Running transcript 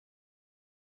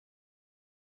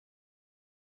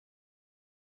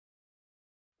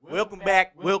Welcome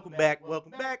back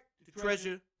to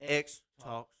Treasure X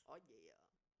Talks. Oh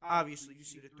yeah. Obviously, you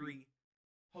see the three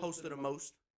hosts of the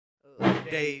most: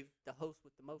 Dave, the host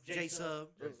with the most. J Sub,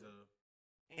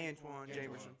 Antoine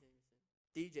Jamerson,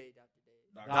 DJ Dr.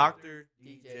 Dave. Doctor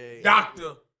DJ.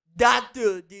 Doctor.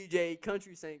 Dr. DJ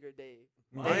Country Singer Dave.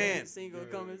 Man, Single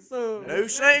coming soon. new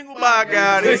single by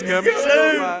God is coming Oh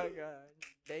soon. my God.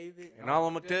 David. And all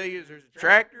I'm gonna tell you is there's a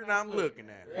tractor and I'm looking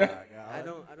at it. I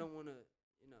don't want to,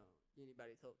 get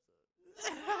anybody's hopes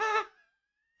up.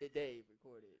 That Dave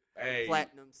recorded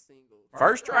platinum single.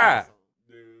 First try.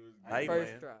 Dude. Hey,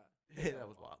 First man. try. That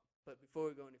was wild. But before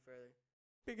we go any further,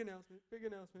 big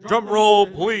announcement. Drum roll,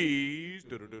 please.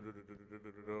 But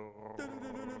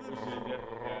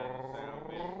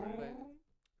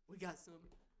we got some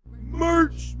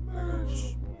Merch.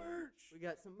 We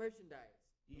got some merchandise.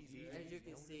 Easy. As you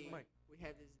can see, we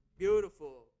have this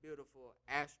beautiful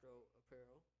Astro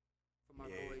apparel from our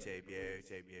boys. tape. You know what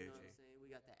I'm saying? We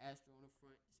got the Astro on the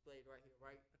front displayed right here,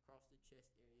 right across the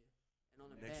chest area. And on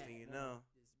the Next back, thing you know,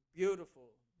 this beautiful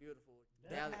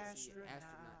galaxy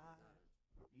astronaut.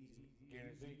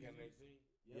 Can they see?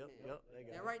 Yep. They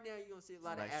got Now, right now, you're going to see a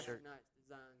lot of Nice shirt. astronaut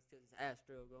designs because it's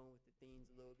Astro going with the themes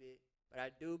a little bit. But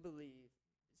I do believe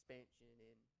expansion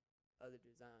and other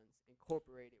designs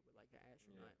incorporated with like an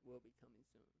astronaut will be coming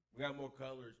soon. We got more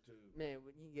colors too. Man,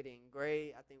 you can get it in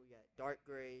gray. I think we got dark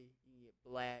gray. You can get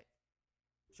black.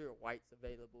 I'm sure white's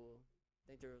available. I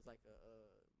think there was like a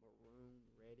maroon,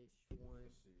 reddish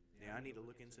one. Yeah, I need to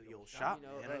look into the old shop,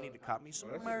 You know, and I need to cop me some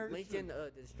that's merch. Link in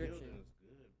the description.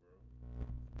 Building's good, bro.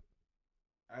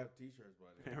 I have t-shirts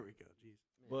by the way. There we go. Jeez.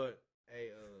 But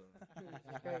hey,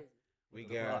 It's crazy. we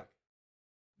Good got luck.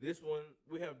 this one.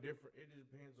 We have different. It just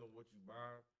depends on what you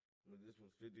buy. But this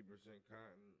one's 50%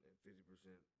 cotton and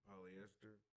 50%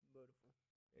 polyester, Beautiful.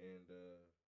 and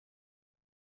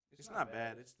It's not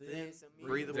bad. It's thin, It's a medium.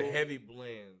 breathable. it's a heavy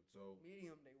blend. So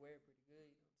Medium, they wear it pretty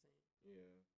good. You know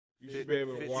what I'm saying? yeah, you should be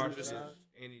able to Fits wash you this the size.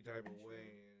 any type of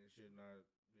way, and it should not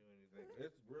do anything.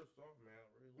 It's real soft, man.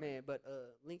 Really Man, but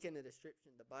link in the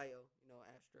description, the bio.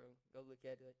 Astro. Go look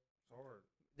at it. it's hard.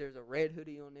 There's a red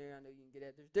hoodie on there. I know you can get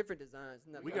at. There's different designs.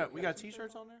 We got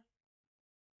t-shirts on there.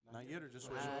 Not yet, or just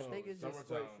I sweatshirts? think it's just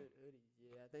Summertime. sweatshirt hoodies.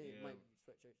 Yeah, I think it Yeah. might be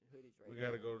sweatshirts and hoodies right We now.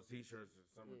 gotta go to t-shirts in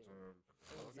summertime.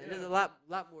 And there's a lot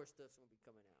more stuff's gonna be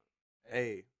coming out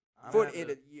Hey, I'm for gonna the end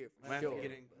of the year. For I'm gonna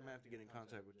sure. have to get in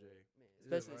contact with Jay.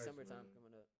 Man, especially nice, summertime man.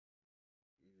 coming up.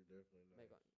 These are definitely Make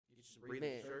nice. on- Get you some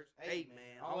breathable Man. shirts. Hey,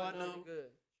 man, all I know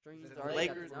good. Streams is that the already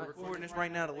Lakers. got We're the recording this nonsense.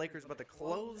 right now. The Lakers about to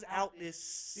close out this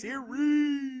series.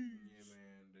 Yeah,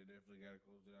 man, they definitely gotta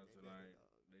close it out tonight.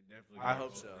 They definitely. I gotta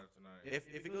hope close so. it out tonight.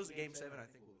 If it goes to Game 7, I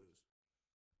think we'll lose.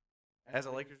 As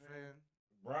a Lakers fan,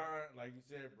 Brian, like you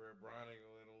said, bro, Brian ain't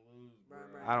gonna let him lose, bro.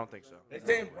 Brian. I don't think so. They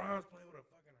saying Brian's playing with a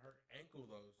fucking hurt ankle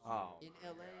though. So Oh. In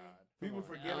LA. people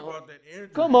forget now. about that injury.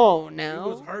 Come on He now.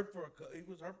 was hurt for a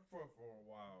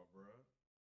while, bro.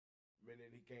 And then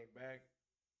he came back.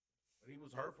 But he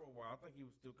was hurt for a while. I think he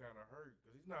was still kind of hurt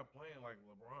because he's not playing like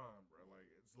LeBron, bro. Like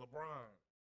it's LeBron.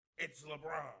 It's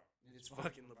LeBron. it's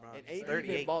fucking LeBron. And He's AD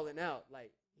been 38. balling out.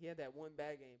 Like he had that one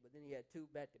bad game, but then he had two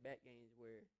back-to-back games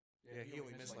where Yeah, he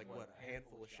only missed like what, a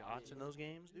handful of shots in those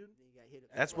games, dude. then he got hit.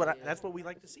 That's what we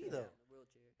like to see though.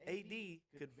 AD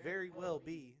could very well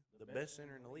be the best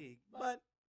center in the league, but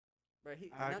Bro,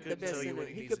 he I not the couldn't best tell you center. what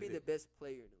he He needs could to be do. the best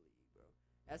player in the league, bro.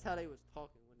 That's how they was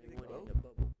talking when they You think won in so? the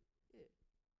bubble. Yeah,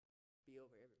 be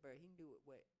over every. Bro, he can do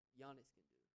what Giannis can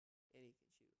do, and he can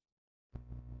shoot.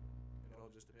 it all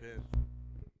just depends.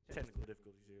 Technical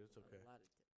difficulties here. It's okay. A lot of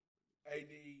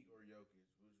AD or Jokic?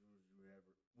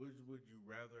 Which would you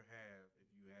rather have if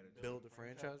you had a Build the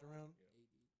franchise around AD,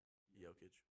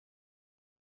 Jokic.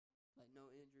 like no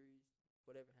injuries,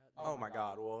 whatever happens. Oh my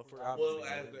God! Well, if we're Well, obviously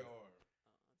as gonna- they are.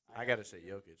 I gotta say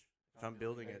Jokic. If I'm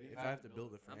building it, if I have to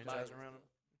build a I'm franchise biased, around him,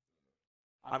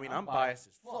 though. I mean, I'm biased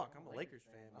as fuck. I'm a Lakers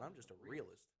fan, but I'm just a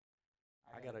realist.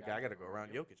 I gotta go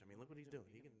around Jokic. I mean, look what he's doing.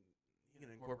 He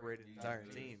can incorporate an entire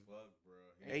team.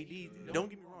 AD, don't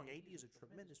get me wrong. AD is a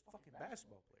tremendous fucking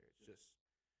basketball player. It's just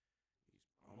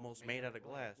he's almost made out of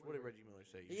glass. What did Reggie Miller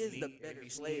say? He is the If better he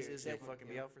player, sneezes, he'll technically. fucking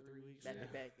be out for 3 weeks. Back to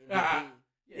back Ah.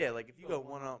 MVP. Yeah, like if you go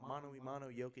one on mano a mano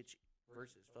Jokic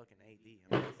versus fucking AD,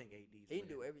 I mean, I think AD's He can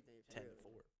do winning everything. For 10 real.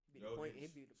 to 4.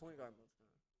 He'd be the point guard most times.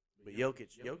 But Jokic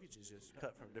is just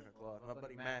cut from a different cloth. My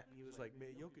buddy Matt, he was like,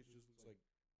 man, Jokic just looks like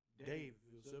Dave,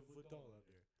 who's 7 foot tall out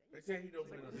there. They say he don't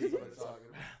play no That's what defense. I'm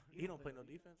talking about. He don't play no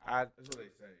defense. That's what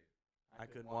they say. I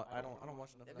couldn't watch. I don't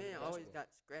watch enough. That of man always basketball. got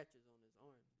scratches on his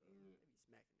arm. They be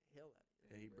smacking the hell out of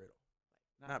him. Yeah, he brittle.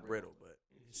 Not brittle, but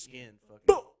his skin fucking.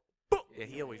 Boom!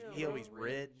 Yeah, he always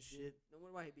red and shit. No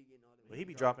wonder why he be getting all But he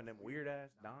be dropping them weird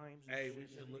ass dimes. And Hey, shit. we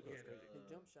should look at The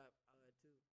jump shot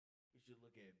too. we should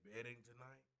look at betting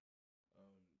tonight.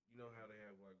 You know how they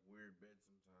have like weird bets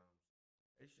sometimes.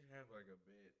 They should have like a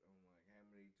bet on like how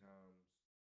many times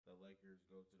the Lakers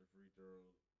go to the free throw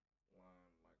line,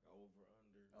 like over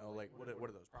under. Oh, like what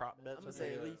are those prop bets? I'm gonna I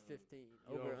say think? at least 15. You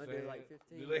know Over what I'm under saying? like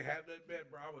 15. Do they have that bet,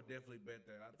 bro? I would definitely bet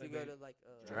that. I If you think go they, to like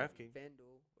DraftKings.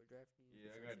 FanDuel or DraftKings. yeah,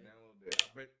 I or got some shit. downloaded that.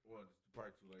 I bet. Well, it's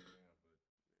probably too late now,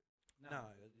 but No,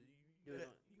 Do it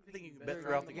on- you think you can Is there bet a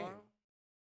throughout the game game? tomorrow?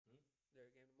 Is there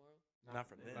a game tomorrow? Not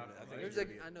from them. Not I from think Lakers. There's it's a,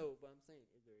 gonna be I know, but I'm saying,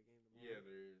 is there a game tomorrow? yeah,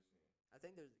 there is. I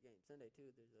think there's a game Sunday too.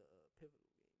 There's a pivotal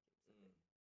game. Mm.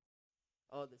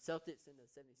 Oh, the Celtics and the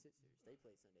 76ers. They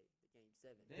play Sunday. The game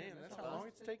 7. Damn, that's In how long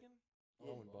Boston. it's taking?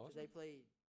 Yeah, Oh, in 'cause Boston? they played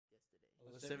yesterday.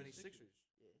 Oh, the 76ers.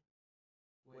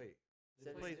 Yeah. Wait,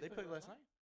 they 76ers. played last night?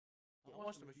 Yeah. I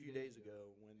watched them a few days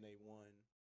ago when they won.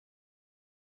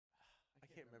 I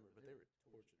can't remember, but they were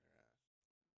torching their ass.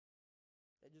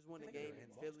 They just won I the think game they're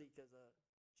in in Philly because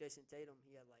Jason Tatum,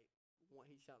 he had like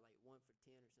he shot like 1 for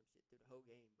 10 or some shit through the whole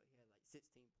game, but he had like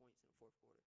 16 points in the fourth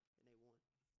quarter, and they won.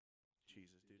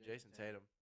 Jesus, dude, Jason Tatum,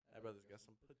 that brother's got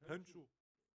some potential.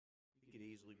 He could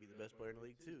easily be the best player in the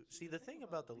league too. See, the thing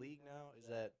about the league now is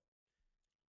that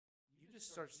you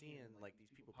just start seeing like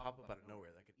these people pop up out of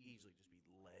nowhere that could easily just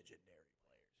be legendary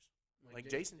players. Like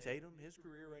Jason Tatum, his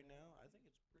career right now, I think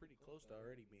it's pretty close to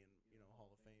already being, Hall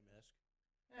of Fame-esque.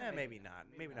 Maybe not.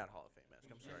 Maybe not Hall of Fame-esque.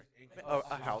 I'm sorry.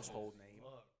 A household name.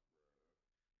 Fuck,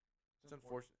 It's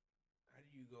unfortunate. how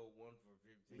do you go 1 for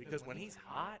 15? Because when he's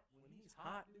hot,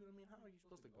 dude, I mean, how are you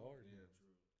supposed to guard him? Yeah, true.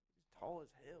 He's tall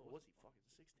as hell. What's he, fucking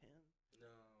 6'10"? No,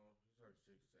 he's like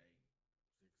 6'8",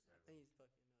 6'7". I think he's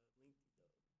fucking lengthy though.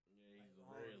 Yeah, he's long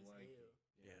very as lanky. hell.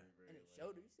 Yeah. Very And his lanky.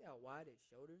 shoulders, you see how wide his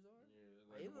shoulders are?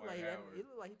 Yeah, Like, he look Dwight like that. Howard. He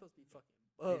look like he's supposed to be fucking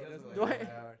He bugged. does look Dwight-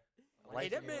 like Howard. Hey,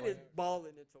 that man is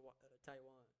balling into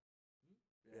Taiwan.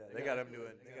 Yeah, they got him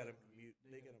doing. They got him commute.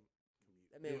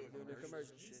 That man was Doing doing the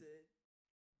commercials commercial. and He shit. said,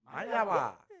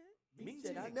 Me he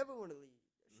said, I too. never want to leave.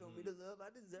 Show me the love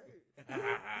I deserve.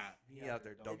 He out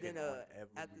there And dunking then on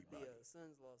after the everybody.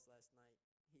 Suns lost last night,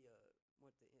 he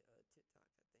went to TikTok, I think,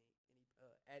 and he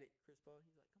added Chris Paul.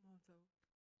 He's like, "Come on, Toe,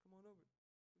 come on over.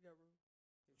 We got room."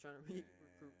 He was trying to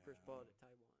recruit Chris Paul to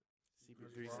Taiwan.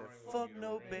 CP3 said, "Fuck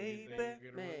no, baby."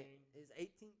 Man, his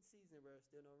 18th season, bro,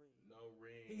 still no ring. No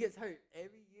ring. He gets hurt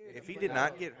every year. If he did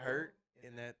not get hurt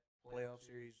in that playoff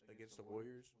series against the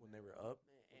Warriors when they were up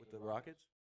with the Rockets,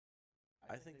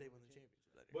 I think they win the championship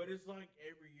that year. But it's like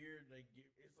every year it's like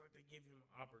they give him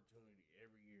opportunity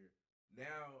every year.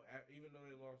 Now, even though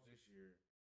they lost this year,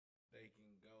 they can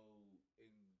go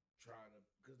and try to,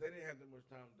 because they didn't have that much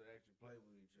time to actually play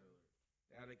with each other.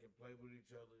 Now they can play with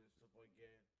each other and stuff like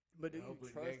that. But do you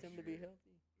Hopefully trust next him to be year.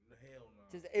 healthy? Hell no.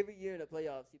 Just every year in the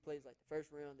playoffs, he plays like the first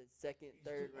round, the second, He's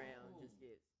third too round, old. just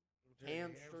gets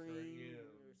Hamstring, hamstring yeah.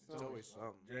 or It's something. always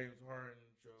something. James Harden.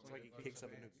 It's like he kicks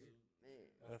up a new suit. Man,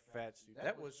 A fat suit.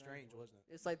 That was strange, wasn't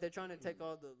it? it's like they're trying to take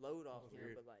all the load off That was him,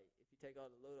 weird. but like if you take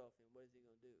all the load off him, what is he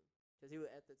gonna do? Because he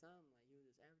was at the time like he was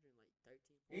just averaging like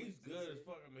 13 points. He's and good shit. as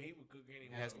fuck. I mean, he would cook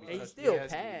anyone. He has to be And he touched- still he has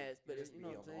to be- passed, but he has to you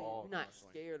know be what I'm on the saying? ball You're not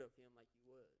constantly. scared of him like you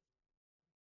was.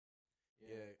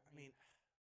 Yeah, I mean,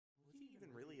 was he even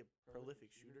really a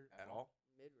prolific shooter at all?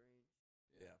 Mid range.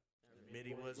 Yeah. That was Mid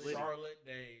he mid-range. was litty. Charlotte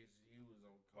days, he was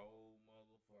on cold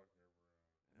motherfucker, bro.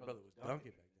 That brother was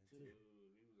dunking back then Dude, too.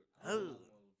 he was a cold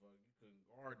Oh. motherfucker. You couldn't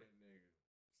guard that nigga.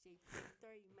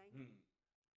 CP3, man. Hmm.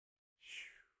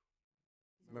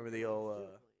 Remember the old,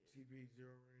 CP0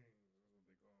 rings. That's what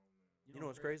they call him now. You know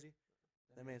what's crazy?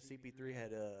 That man CP3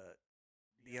 had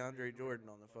DeAndre Jordan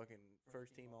on the fucking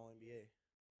first team All NBA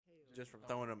just from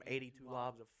throwing him 82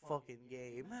 lobs a fucking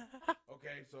game.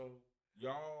 Okay, so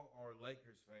y'all are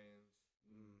Lakers fans.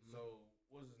 Mhm. So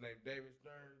what's his name? David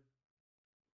Stern.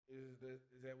 Is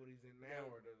that what he's in now,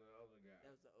 or the other guy?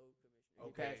 That was the old commissioner.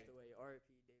 Okay. He passed away.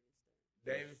 R.I.P. David Stern.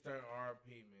 David Stern,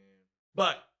 RP, man.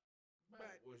 But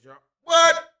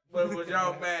was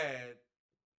y'all mad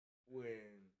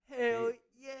when? Hell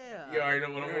yeah. You already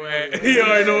know what I'm mad. You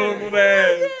already know what I'm Hell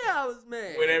mad. yeah, I was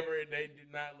mad. Whenever they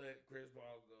did not let Chris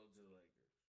Paul go to the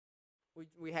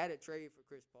Lakers. We had a trade for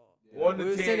Chris Paul. 1 We to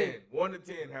was 10. sitting- 1 to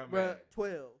 10. How Bruh, mad?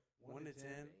 12. 1 to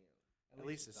 10, at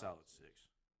least a solid 6.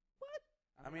 What?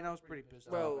 I mean, I was pretty pissed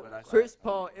Bro, off, but I Chris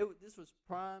Paul, this was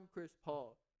prime Chris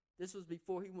Paul. This was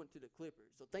before he went to the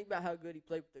Clippers. So think about how good he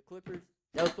played with the Clippers.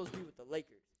 That was supposed to be with the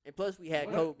Lakers. And plus we had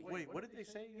Kobe. Wait, what did they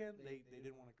say again? They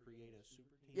didn't want to create a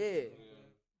super team. Yeah. Yeah.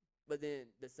 But then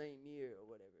the same year or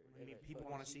whatever. I mean, they people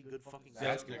fucking- want to see good fucking Celtics.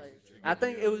 basketball. Like, I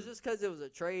think it was just because it was a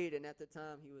trade, and at the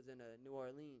time he was in New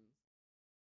Orleans.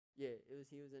 Yeah,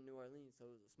 he was in New Orleans, so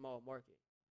it was a small market.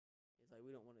 It's like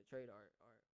we don't want to trade our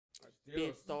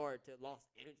big star to Los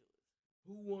Angeles.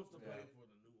 Who wants to play for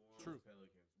the New Orleans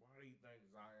Pelicans? Why do you think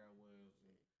Zion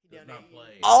Williamson does not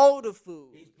play? All the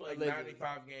food. He's played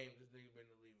 95 games. This nigga been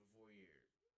in the league for 4 years.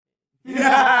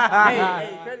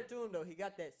 Hey, credit to him though. He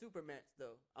got that super match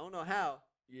though. I don't know how.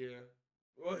 Yeah.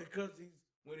 Well, because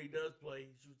when he does play,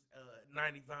 he shoots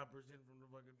 95% from the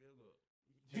fucking field goal.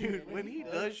 Dude, when he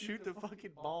does shoot the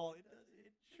fucking ball, it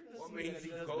sure does. Well, I mean, he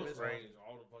shoots close range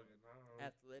all the fucking time.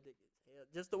 Athletic as hell.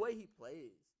 Just the way he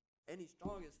plays. And he's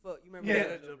strong as fuck. You remember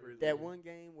that one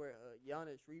game where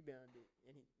Giannis rebounded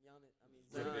and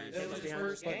Zion. That was his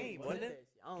first game, wasn't it?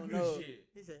 I don't know.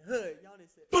 He said, "Hood."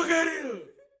 Giannis said, "Fuck out of here."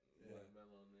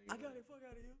 I got it. Fuck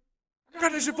out of you. I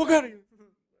got this shit. Fuck out of you.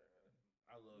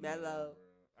 I love Mellow.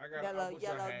 Mellow,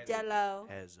 yellow, jello.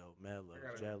 Ezzo, Mellow, I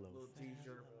got a Jello. little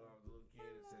T-shirt when I was a little kid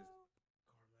that says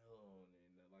Carmelo on it,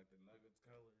 and like the Nuggets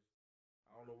colors.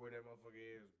 I don't know where that motherfucker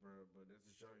is, bro, but that's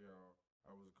to show y'all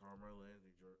I was a Carmelo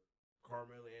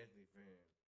Anthony fan.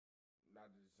 Not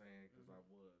just saying because I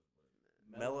was,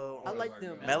 but Mellow. I like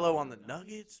them. Mellow on the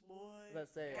Nuggets, boy.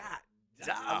 Let's say. God,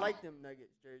 I like them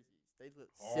Nuggets jerseys. They look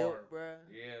hard. silk, bro.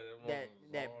 Yeah,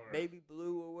 that baby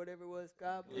blue or whatever it was,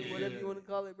 sky blue, whatever you want to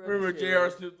call it, bro. Remember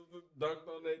J.R. Smith dunked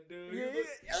on that dude? Yeah,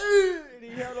 and he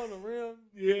held on the rim.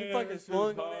 Yeah, he fucking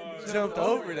swung on that dude. He jumped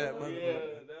over that Yeah,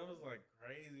 motherfucker. that was like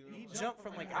crazy. He jumped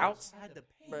from like outside the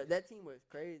paint. Bro, that team was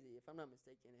crazy. If I'm not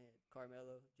mistaken, it had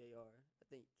Carmelo, J.R., I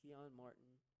think Keon Martin,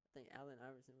 I think Allen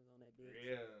Iverson was on that bitch.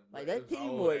 Yeah, like that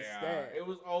team was stacked. It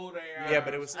was old AI. Yeah,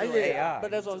 but it was still AI. But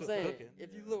that's what I'm saying. Cooking.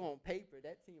 If you look on paper,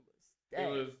 that team was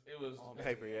stacked. It was on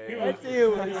paper, yeah. That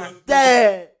team was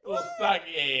stacked. Little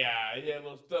stocky AI. He had a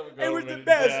little stomach. It was the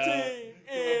best team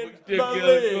in the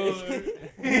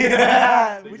league.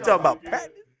 Yeah, we talking about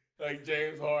practice. Like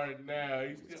James Harden now,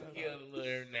 he's still killing a little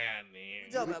every now and then.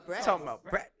 We talking about practice. Talking about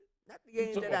practice. Not the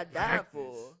game that I died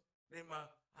for. Then my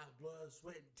blood,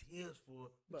 sweat, and tears for.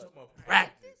 We talking about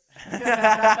practice.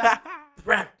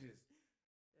 Practice.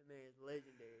 That man's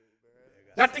legendary, bro.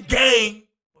 Not the game,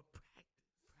 but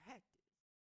Practice.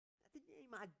 Not the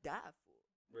game I died for.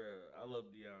 Bro, I love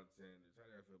Deion Sanders. How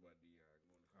do you feel about Deion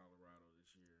going to Colorado this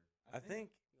year? I think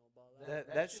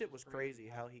that shit was crazy.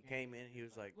 How he came in, he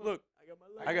was like, "Look,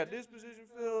 I got this position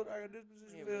filled. I got this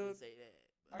position filled.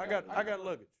 I got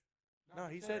luggage." No,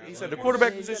 he said the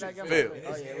quarterback position is filled.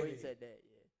 Oh yeah, well, he said that.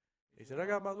 Yeah. He said, "I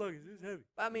got my luggage. It's heavy."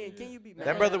 I mean, can you be mad?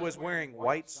 That brother was wearing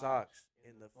white socks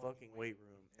in the fucking weight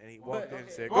room, and he walked in and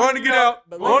said, But- "Go on and get out.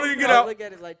 Go on and get out." Look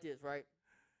at it like this, right?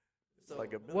 So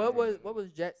Like a what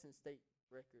was Jackson State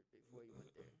record before you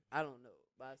went there? I don't know,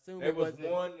 but I assume It was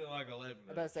wasn't- 1 and like 11.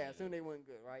 I'm about to say, I assume they weren't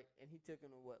good, right? And he took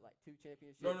them to what, like 2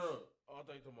 championships? No. Oh, I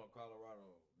thought you were talking about Colorado.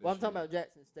 Well, I'm talking about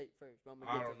Jackson State first, but I'm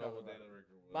gonna I get don't to know what Colorado. that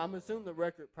record was. But I'm assuming the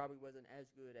record probably wasn't as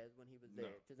good as when he was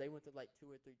there, No. because they went to like 2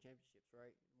 or 3 championships,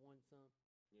 right? Won some.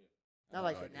 Yeah. Not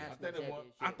like the I national think they won.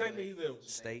 championship. I think they but either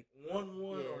State. won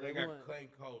one Yeah, or they they got won. claim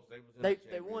coast. They was in They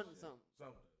the won championship.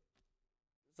 Something.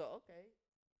 So okay,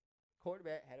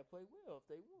 quarterback had to play well if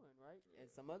they won, right? And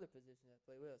some other positions had to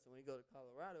play well. So when you go to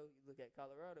Colorado, you look at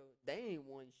Colorado, they ain't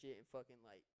won shit in fucking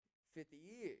like 50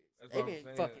 years. That's They what I'm been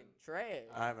saying. fucking trash.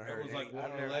 I haven't It heard. was like Any,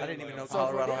 1 I didn't even know So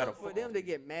Colorado for had a them, football for them to team.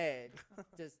 get mad,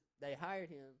 just they hired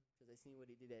him because they seen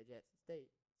what he did at Jackson State.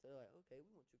 So they're like, okay,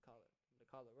 we want you to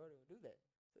Colorado and do that.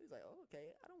 So he's like, oh,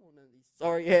 okay, I don't want none of these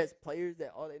sorry ass players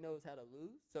that all they know is how to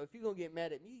lose. So if you're gonna get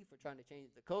mad at me for trying to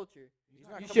change the culture, He's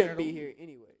not you coming shouldn't here be to here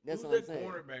anyway. That's Who's what I'm that saying.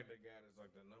 cornerback that got is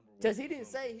like the number 1? Because he didn't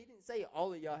say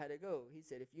all of y'all had to go. He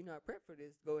said if you're not prepped for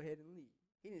this, go ahead and leave.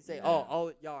 He didn't say, Yeah.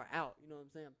 all y'all are out. You know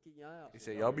what I'm saying? I'm kicking y'all out. He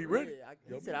said, "Y'all be ready." Yeah,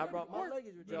 he Y'all be said I ready brought to my work.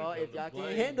 luggage with Better y'all. come If to y'all play.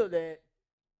 can't handle that,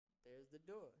 there's the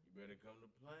door. You better come to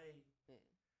play.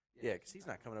 Yeah, because he's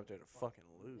not coming up there to fucking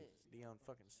lose. Deion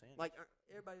fucking Sanders. Like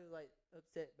everybody was like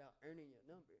upset about earning your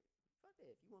number. Fuck that.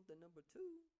 If you want the number 2,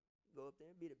 go up there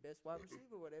and be the best wide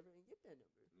receiver, or whatever, and get that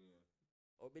number. Yeah.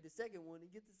 Or be the second one and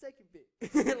get the second pick.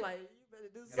 Like you better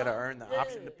do something. You gotta earn the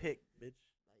option to Yeah. pick, bitch.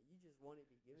 Like you just want it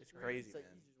to give it. It's to you. crazy, So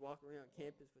man. you just walk around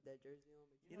campus with that jersey on.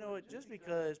 But You know what? Just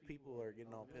because people are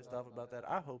getting all pissed off about that,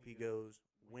 I hope he goes,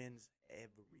 wins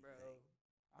everything. Bro.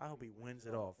 I hope he wins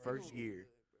it all first year.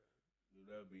 Dude,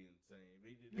 that would be insane. If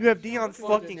he did You have that shit- Deion What's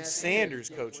wrong with fucking that? Sanders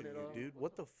Yeah, coaching win it you, all. dude.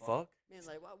 What the fuck? Man,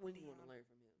 like why wouldn't you want to learn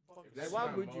from him? If that's Why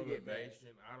not would you get mad?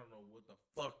 motivation, I don't know what the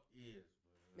fuck is.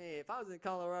 Man, if I was in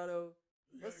Colorado,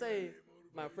 let's say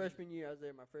my freshman year, I was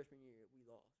there. My freshman year, we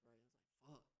lost. Right?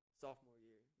 I was like, fuck. Sophomore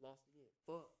year, lost again.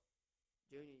 Fuck.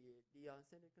 Junior year, Deion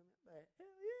Sanders coming back. Hell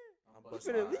yeah. I'm We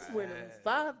could at least win in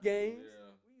 5 games.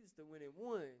 Yeah. We used to win in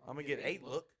 1. I'm gonna get 8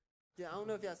 look. I don't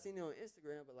know if y'all seen it on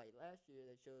Instagram, but like last year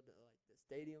they showed the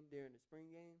stadium during the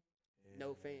spring game,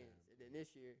 no fans, and then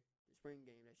this year the spring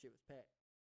game that shit was packed.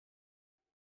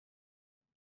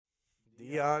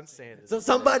 Deion Sanders. So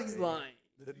somebody's lying.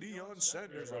 The Deion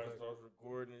Sanders. Everybody starts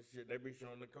recording and shit. They be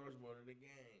showing the coach more than the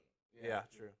game. Yeah,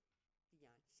 true.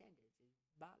 Deion Sanders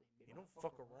is balling. You don't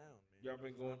fuck around, man. Y'all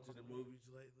been going to the movies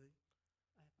lately?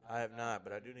 I have not,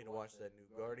 but I do need to watch that new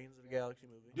Guardians of the Galaxy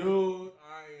movie. Dude,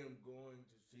 I am going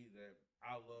to see that.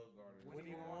 I love Guardians. When do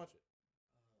you want to watch it?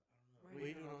 What are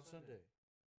you doing on Sunday?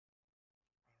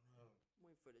 I don't know. I'm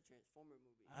waiting for the Transformer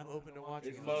movie. I'm open to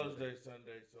watching It's it. Mother's Day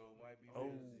Sunday, so it might be busy.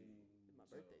 It's my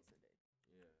birthday Sunday.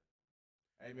 Yeah.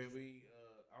 Hey, man,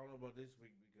 I don't know about this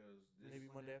week because Maybe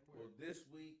Monday after work. this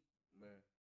week, man,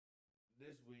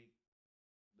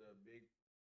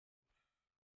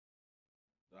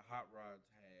 the Hot Rods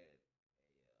had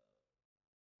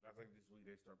I think this week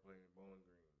they start playing Bowling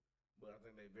Green, but I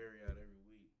think they vary out every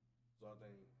week. So I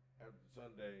think after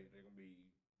Sunday they're gonna be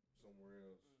somewhere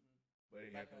else. But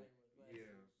they have to,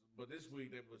 But this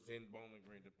week they was in Bowling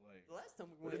Green to play. The last time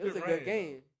we But went, it's it was a been good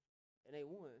raining, game, and they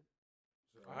won.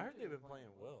 So, I heard they've been playing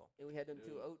well. And we had them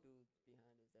two Dude. old dudes behind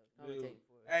us that was commentating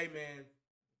for us. Hey man,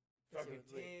 That fucking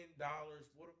shit was lit.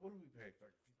 $10. What do we pay?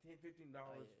 Like $10, $15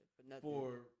 Oh, yeah, but nothing.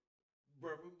 for.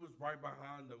 Bro, we was right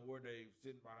behind the where they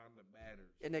sitting behind the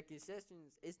batters. And the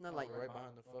concessions, it's not like right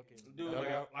behind the fucking Dude,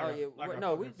 dugout. we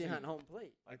was behind home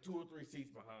plate. like 2 or 3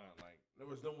 seats behind. Like there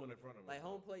was no one in front of us. Like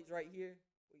home plate's right here,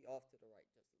 we off to the right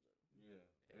just a little.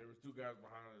 Yeah, and there was 2 guys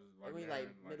behind us. And we down, like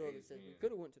middle of the 8, section. We 10.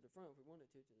 could have went to the front if we wanted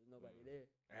to, because there's nobody there.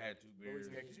 I had 2 beers.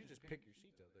 Yeah, because you just pick your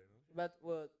seats out there, don't you? But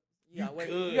You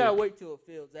you gotta could. wait till it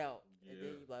fills out, and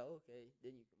then Yeah. you like, okay,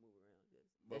 then you can move around.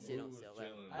 But That shit we don't was sell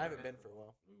chilling, out. I haven't been for a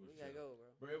while. We gotta go, bro.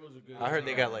 Bro, it was a good. I heard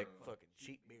they got time, like bro. fucking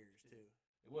cheap beers too.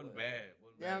 It wasn't bad.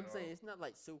 Wasn't Yeah, bad I'm at saying all. it's not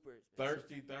like super expensive.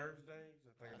 Thirsty Thursdays.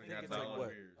 I think they got it's like dollar what?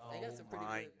 beers. They got some pretty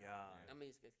my good- god. I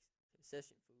mean, it's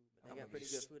concession food, but I'm they got gonna pretty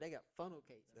be good food. They got funnel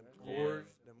cakes, Them bro. Coors,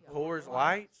 Yeah. them Yeah. Coors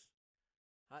Lights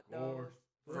Hot Coors. dogs.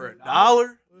 for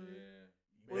 $1. Yeah.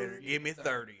 You better give me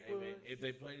 30. Hey man, if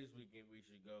they play this weekend, we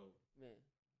should go. Man,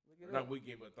 look it Not up.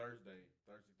 weekend, but Thursday.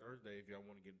 Thursday, if y'all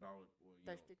want to get $1. Well,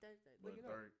 Thursday. Look but it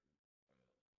up. third.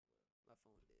 My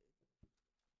phone dead.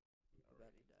 My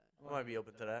battery died. I might be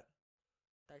open to that.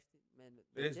 Thirsty, man.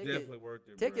 The It's ticket- definitely worth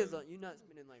it. tickets bro. on. You're not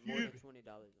spending like more than $20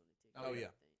 on the ticket. Oh, yeah. I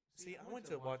think. See, I went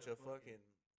to watch one of the fucking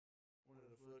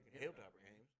Hilltopper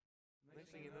games.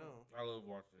 Next thing you know, I love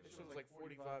watching this this. shit was like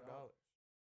 $45.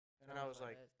 And I was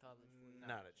like, That's college football.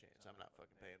 not a chance. I'm not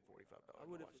fucking paying $45. I to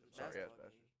would if watch it was some a sorry ass basketball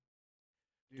bastards.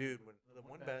 game. Dude, when the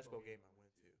one basketball game I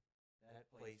went to, that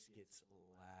place gets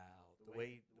loud. The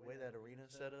way that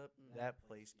arena's set up, that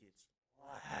place gets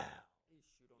loud. They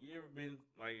shoot on You ever been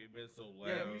so loud?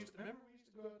 Yeah, remember we used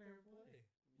to go out there and play.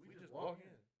 We just walk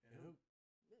in and hoop.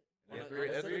 Yeah. That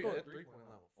That's the goal. three-point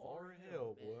line was far as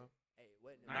hell, boy. Hey,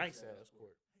 what? Nice ass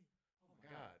court. Oh my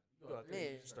god, you go out there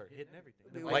and you just start hitting everything.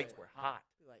 It'd be The like- lights were hot.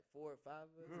 Like 4 or 5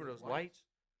 of us. Remember those lights?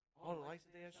 All the lights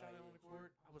that they had shot out on the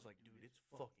court. I was like, dude, it's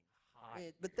fucking hot.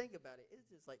 Man, but think about it. It's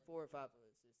just like 4 or 5 of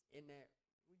us just in there.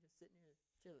 We just sitting there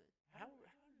chilling. How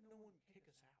did no one kick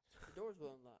us out? The doors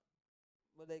were unlocked.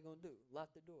 What they gonna do? Lock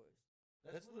the doors.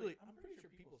 That's literally. I'm pretty sure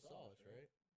people saw us, right?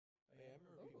 Yeah, I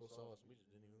remember people saw us. We just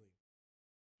didn't even leave.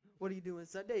 What are you doing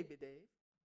Sunday, Big Dave?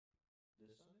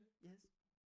 This Sunday? Yes.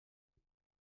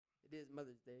 It is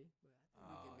Mother's Day, but I think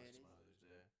we can Oh, it's manage. Mother's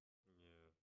Day. Yeah.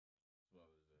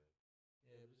 Mother's Day.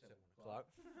 Yeah, we just have 1 o'clock.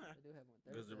 I do have one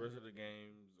Because Thursday. the rest of the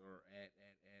games are at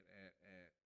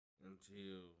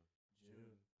until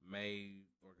June. May,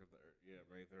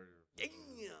 May 30th. Damn!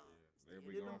 They'll It's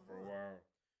be the end gone of the for a month. while.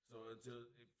 So until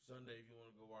Sunday, if you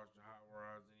want to go watch the Hot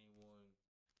Rods, anyone,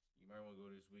 you might want to go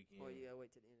this weekend. Or you gotta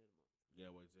wait till the end of the month. Yeah,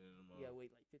 wait till the end of the month. You gotta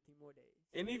wait like 15 more days.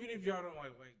 And even if y'all don't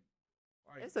like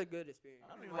It's a good experience.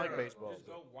 I don't even like baseball. Just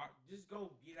go watch. Just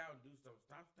go get out and do something.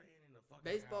 Stop staying in the fucking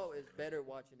Baseball house. is better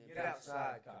watching than Get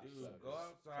outside, Dude, cocksuckers. go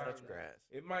outside. Touch grass.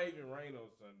 It might even rain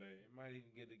on Sunday. It might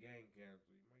even get the game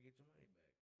canceled. You might get your money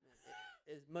back.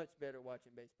 It's much better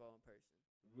watching baseball in person.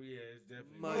 Yeah, it's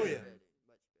definitely Much Oh, yeah. better. Much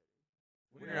better.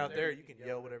 When you're out there, you can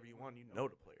yell whatever you want. You know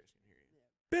the players can hear you.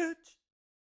 Yeah. Bitch!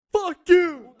 Fuck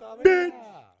you! Bitch!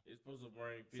 It's supposed to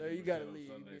rain 50% So you gotta on leave.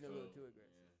 You're Sunday, being a little so, too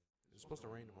aggressive. Is it supposed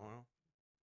to rain tomorrow?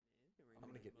 I'm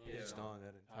gonna get Yeah. pissed on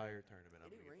that entire tournament.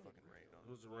 I'm It gonna ain't get fucking raining. rained It's on.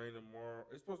 supposed to rain tomorrow.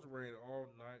 It's supposed to rain all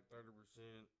night,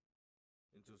 30%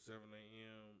 until 7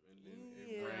 a.m. and then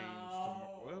it rains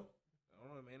tomorrow. Well, I don't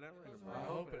know. It may not rain I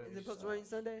tomorrow. hope it Is it supposed to rain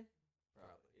Sunday?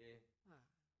 Probably. Yeah. Ah,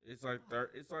 It's like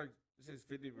it says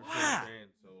 50% Wow.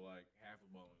 chance, so like half a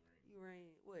Bowling Green. you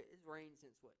rain. What? It's rained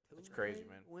since what? That's Tuesday? crazy,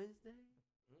 man. Wednesday?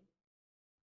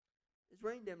 It's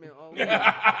rained damn near all week.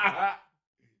 Yeah.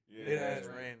 It has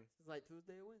rain. It's like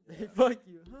Tuesday or Wednesday. Fuck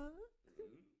you, huh?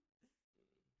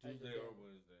 Tuesday or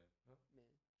Wednesday. Man.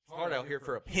 It's hard out here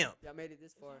for a pimp. Y'all made it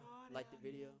this far. Like the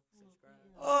video. Subscribe.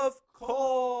 Of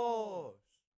course.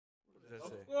 What does that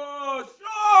say?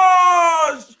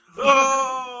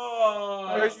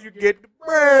 Gosh! First you get the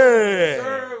bread.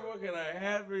 Sir, what can I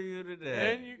have for you today?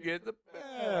 Then you get the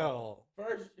bell.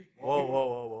 First,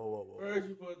 Whoa. First,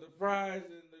 you put the fries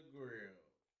in the grill.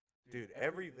 Dude,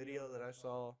 every video that I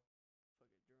saw,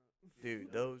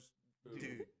 dude, that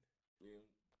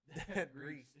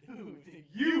grease, dude,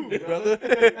 you, brother.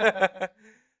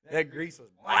 That grease was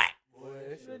black. Boy,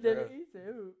 that shit was gross.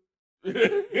 He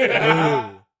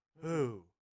said, Who?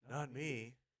 Not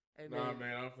me. Hey, Nah,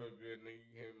 man, I feel good, nigga.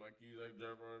 You gave my keys like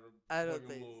drive around the I don't fucking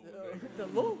think Louisville, so. nigga. The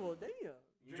Louisville, damn.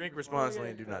 Drink responsibly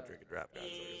and do not drink and drive, guys.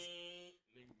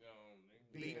 Nigga gone,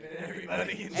 nigga. Beeping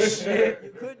everybody and Hey, shit.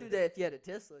 you could do that if you had a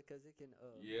Tesla, because it can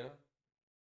Yeah.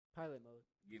 pilot mode.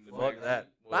 Get in the Fuck back that.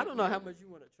 seat. But I don't know how much you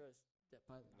want to trust that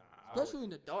pilot. Nah, Especially in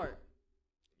the dark.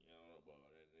 Yeah, I don't know about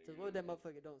that, nigga. Because what if that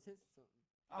motherfucker don't sense something?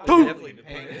 I would definitely be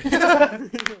paying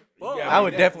Fuck. Yeah, I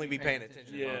would definitely be paying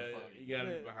attention. to Yeah, motherfuckers. you gotta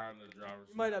be Yeah. behind the driver's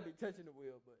You might not be touching the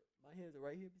wheel, but my hands are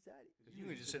right here beside it.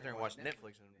 You can just sit there and watch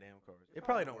Netflix in them damn cars. It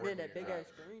probably don't work. Man, that when big you're ass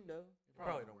driving. screen, though. It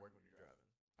probably don't work when you're driving.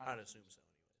 I'd assume so,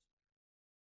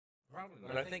 anyways. Probably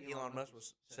not. But I think Elon Musk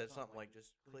said something like,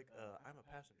 "Just click, I'm a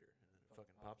passenger," and then it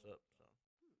fucking pops up. So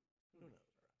who knows?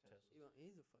 Tesla.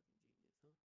 He's a fucking genius,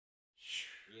 huh?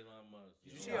 Elon Musk.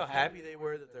 Did you see how happy they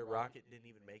were that their rocket didn't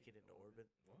even make it into orbit?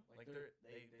 Like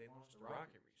they launched a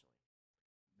rocket recently,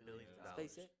 billions of dollars.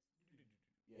 SpaceX?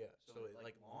 Yeah, so it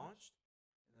like launched,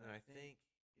 and then I think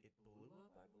it blew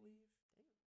up. I believe it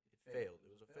failed. It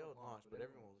was a failed launch, but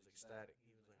everyone was ecstatic.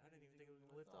 He was like, "I didn't even think it was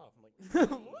gonna lift off." I'm like,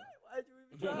 What? Why'd you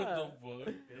even What try? the fuck?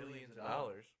 billions of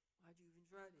dollars. Why'd you even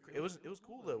try this? It was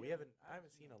cool though. I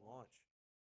haven't seen a launch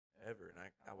ever, and I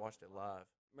watched it live.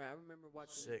 Man, I remember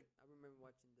watching. Sick. I remember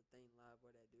watching the thing live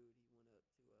where that dude he went up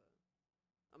to.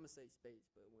 I'm gonna say space,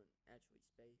 but it wasn't actually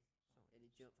space, and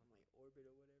he jumped from like orbit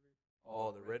or whatever.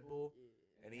 Oh, the Red Bull,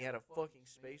 Yeah. and he had a fucking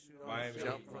spacesuit on. Miami To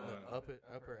jump Heat from the won.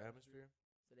 upper atmosphere.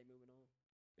 So they moving on.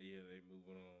 Yeah, they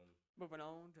moving on. Moving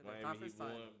on to the Miami conference Heat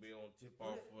won, finals. be on tip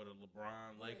off for the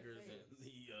LeBron Lakers and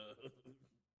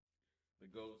the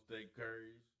Golden State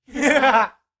Currys.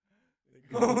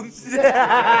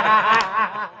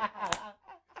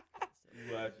 You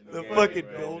watching The game fucking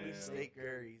right Golden now. State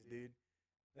Currys, dude.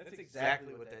 That's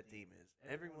exactly what that team is.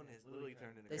 Everyone has literally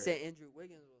turned into They Curry. said Andrew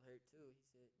Wiggins was hurt too.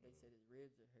 They said his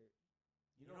ribs are hurt.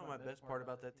 You know what my best part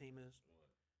about that team is?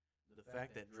 The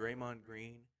fact that Draymond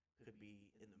Green could be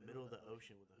in the middle of the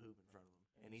ocean with a hoop in front of him,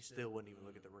 and he still wouldn't even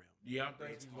look at the rim. Yeah, I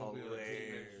think It's he's gonna be on the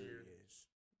team next year. hilarious.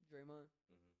 Draymond.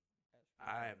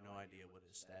 I have no idea what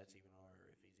his stats even are or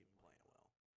if he's even playing well.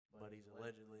 But he's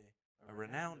allegedly a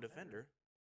renowned defender,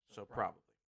 so probably.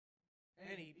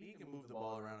 And he can move the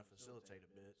ball around and facilitate a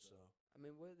bit, so. I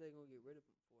mean, what are they gonna get rid of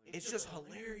him for? It's just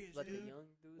hilarious, Let the dude. young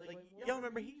dudes Like, play more? y'all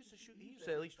remember he used to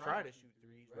at least try to shoot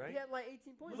threes, right? He had like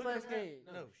 18 points Look at last him game.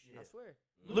 now. No I shit. swear.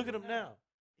 Look at him now.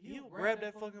 He'll grab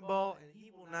that fucking ball and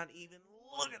he will not even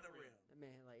look at the rim. That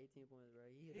man had like 18 points, right?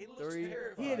 He He hit a looks three.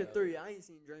 terrified. He hit a three. I ain't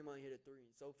seen Draymond hit a three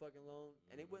in so fucking long,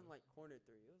 and it wasn't like corner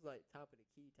three. It was like top of the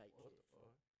key type What shit. the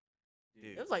fuck?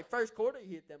 Dude, It was like first quarter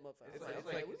he hit that motherfucker. It's I was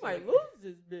like- like, it's we like- might lose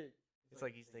this bitch. it's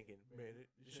like he's thinking, man,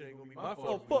 this shit ain't gonna be my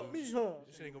Oh fault. fuck if we me, lose. huh?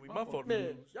 This shit ain't gonna be my fault. if we Man,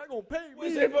 lose. y'all gonna pay What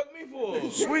you me. say fuck me for?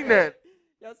 Swing that.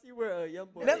 Y'all see where young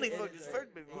boy? Nelly edits fucked his her-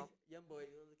 first baby mom. Young boy,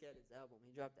 you look at his album.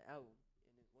 He dropped the album,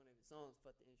 and then one of his songs,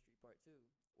 "Fuck the Industry Part 2."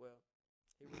 Well,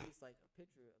 he released like a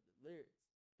picture of the lyrics,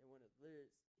 and one of the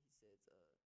lyrics he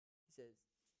says,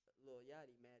 "Lil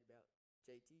Yachty mad about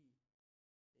JT."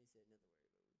 And he said another word,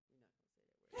 but we're not gonna say that word.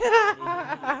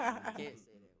 He can't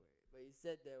say that word, but he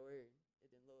said that word, and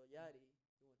then Lil Yachty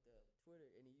he went to Twitter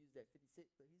and he used that 56,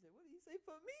 but he said, "What did he say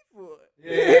fuck me for?"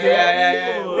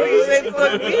 Yeah. What you say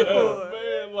fuck me for?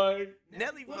 Man, like,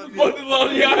 Nelly what fucked the fuck did Lil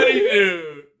Yachty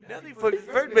do? Nelly fucked his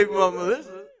first baby mama,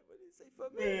 Melissa. What did you say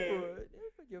fuck me Man. for?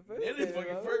 Damn, fuck your first That is baby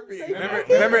fucking mama. first baby Say mama.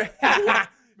 fuck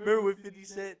Remember when 50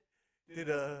 Cent did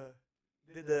the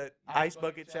ice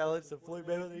bucket challenge to Floyd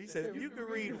Mayweather? He said, if you could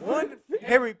read one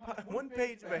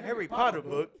page of a Harry Potter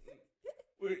book.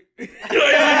 Wait.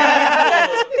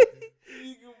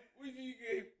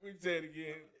 We say it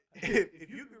again. If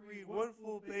you could read one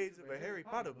full page of a Harry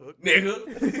Potter book,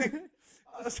 Nigga.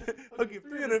 I'll give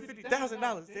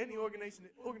 $350,000 to any organization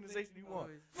you want.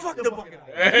 Fuck the bucket.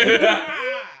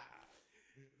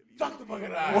 Fuck the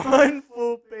fucking eye. One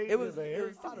full page It was of a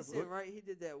Harry 50 Potter Cent, book. right? He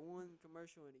did that one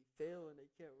commercial and he fell and they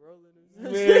kept rolling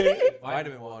him. Man.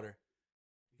 Vitamin water.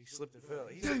 He slipped and fell.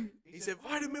 He said,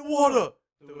 vitamin water.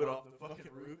 Threw it off the fucking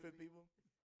roof at people.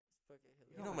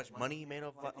 You know how much money he made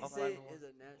off vitamin water? Is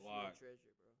a national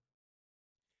treasure, bro.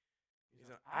 You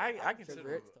know, I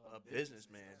consider him a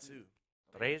businessman, too.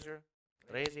 TR3ASURE.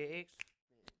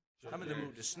 I'm in the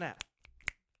mood to snap.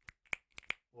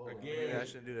 Whoa, again, I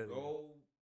shouldn't do that. Go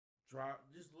try.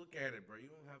 Just look at it, bro. You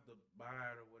don't have to buy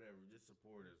it or whatever. Just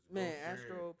support us. Man,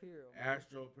 Astro Apparel.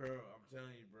 Astro Apparel. I'm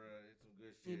telling you, bro. It's some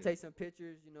good shit. You can take some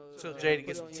pictures, you know. So Jay to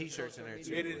get some T-shirts in there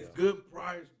too. It is good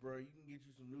price, bro. You can get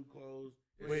you some new clothes.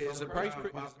 Wait, is the price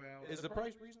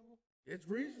reasonable? It's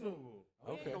reasonable.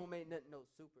 Okay. Don't make nothing no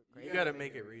super crazy. You gotta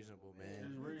make it reasonable,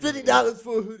 man. $50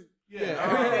 for a hoodie. Yeah,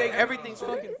 everything's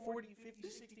fucking $40, $50,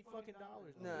 $60 fucking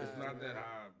dollars. Nah, it's not that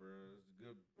high, bro. It's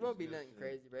good. It won't be nothing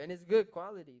crazy, bro, and it's good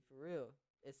quality for real.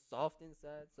 It's soft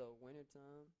inside, so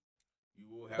wintertime. You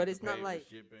will have but to it's pay not like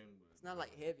for shipping. But it's not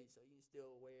like heavy, so you can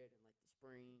still wear it in like the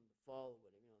spring, the fall, or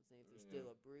whatever. You know what I'm saying? If there's still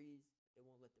a breeze, it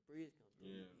won't let the breeze come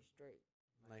through. Yeah. You'll be straight.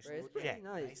 Nice Bro, little jack.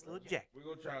 Nice little jack. We're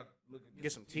gonna try to look at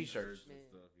get some T-shirts and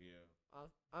stuff. Yeah.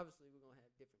 Obviously, we're gonna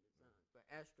have different designs, but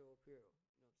Astro Apparel.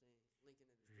 You know what I'm saying? Link in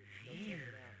the description. Go check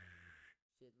it out.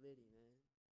 Shit, litty, man.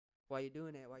 While you're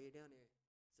doing that, while you're down there,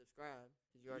 subscribe.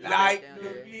 Cause you already like down the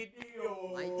there.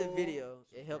 video. Like the video.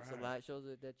 It helps a lot. Shows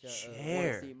us that you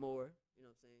want to see more. You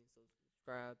know what I'm saying? So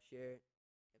subscribe, share it,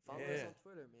 and follow us on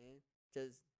Twitter, man.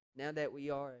 Because now that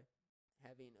we are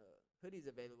having hoodies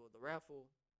available, the raffle,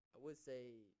 I would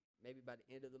say maybe by the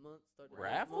end of the month.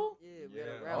 Raffle? Yeah, we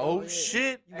had a raffle. Oh,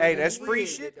 shit. Hey, that's free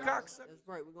shit, cocksucker. That's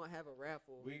right. We're going to have a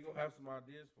raffle. We're going to have some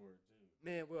ideas for it, too.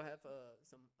 Man, we'll have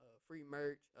some free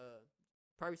merch,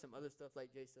 probably some other stuff like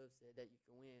J Sub said that you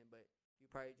can win, but you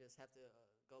probably just have to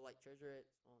go like Treasure X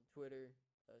on Twitter,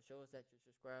 show us that you're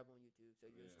subscribed on YouTube, so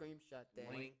you'll screenshot that,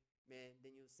 man,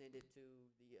 then you'll send it to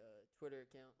the Twitter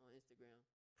account on Instagram,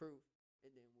 proof,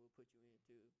 and then we'll put you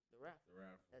into the raffle.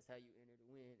 That's how you enter to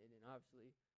win, and then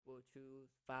obviously we'll choose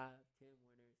 5, 10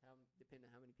 winners, depending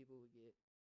on how many people we get,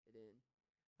 and then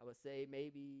I would say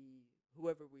maybe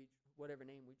whatever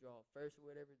name we draw first or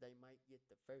whatever, they might get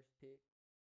the first pick,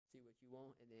 see what you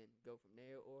want, and then go from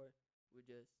there, or we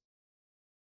just,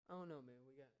 I don't know, man.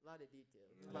 We got a lot of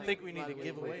details. I think we need to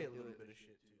give away a little bit of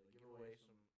shit, too. Give away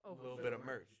a little bit of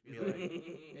merch. Be like,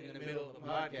 in the middle of the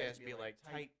podcast, be like,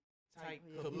 type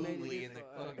Kaboobly in the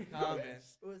fucking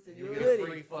comments. You get a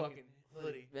free fucking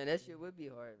hoodie. Man, that shit would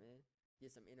be hard, man.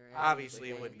 Get some interaction.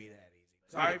 Obviously, it wouldn't be that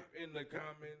easy. Type in the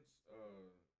comments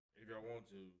if y'all want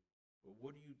to. But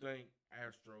what do you think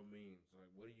Astro means?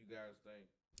 Like, what do you guys think?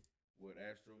 What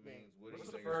Astro means? What's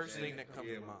the first thing that comes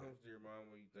to mind? What comes to your mind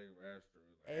when you think of Astro?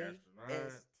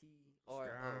 ASTRO.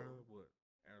 What?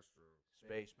 Astro.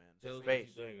 Space, man. Tell us space.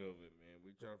 what you think of it, man.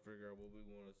 We trying to figure out what we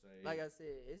want to say. Like I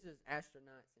said, it's just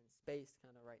astronauts in space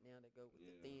kind of right now to go with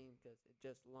the theme because it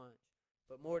just launched.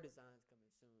 But more designs coming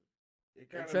soon.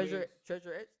 Treasure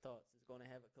X Talks is going to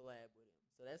have a collab with him.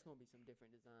 So that's going to be some different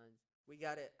designs. I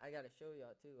got to show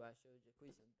y'all, too. I showed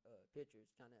Jaquez some pictures,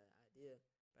 kind of an idea.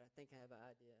 But I think I have an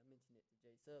idea. I mentioned it to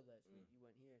J Sub last week. You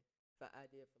weren't here. An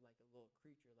idea for like a little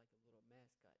creature, like a little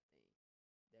mascot thing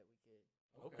that we could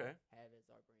have as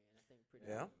our brand. I think pretty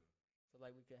cool. So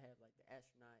like we could have like the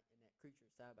astronaut and that creature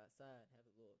side by side, have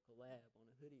a little collab on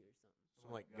a hoodie or something.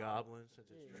 Some like goblins, since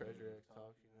it's Treasure X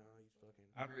Talks, you know, he's fucking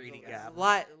greedy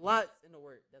goblin. Lots in the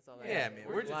work. That's all. Man,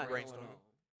 we're just brainstorming.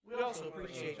 We also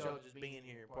appreciate y'all just being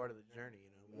here and part of the journey.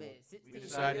 You know, man, we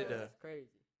decided to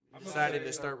crazy. We decided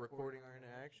to start recording our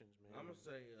interactions, man. I'm gonna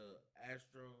say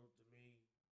Astro to me,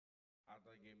 I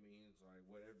think it means like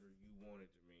whatever you want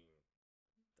it to mean.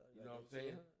 You know what I'm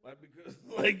saying? Like because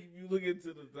like if you look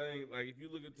into the thing, like if you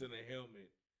look into the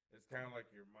helmet, it's kind of like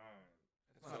your mind.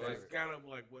 So it's kind of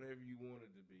like whatever you want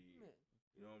it to be.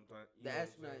 You know what I'm saying? The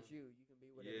astronaut's you. You can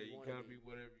be whatever you want to be. Yeah, you can be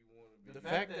whatever you want to be. The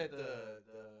fact that the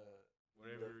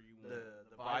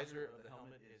visor of the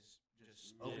helmet is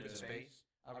just open space,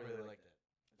 I really like that.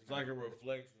 It's like a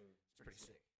reflection. It's pretty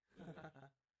sick.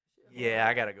 Yeah,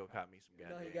 I gotta go cop me some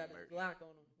goddamn he got merch. a Glock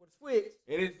on him with a switch.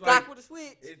 And it's Glock like, with a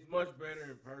switch. It's much better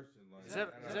in person. Like, is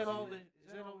that all we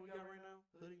got right now?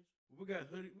 Hoodies? We got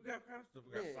hoodies. We got kind of stuff.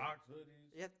 We got socks, hoodies.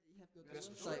 You have to go to the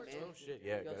some website, shorts. man. Oh shit,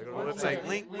 yeah. Gotta go to the website.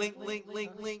 Link.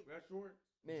 We got shorts.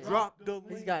 Man, drop the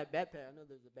link. He's got a backpack. I know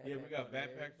there's a backpack. Yeah, we got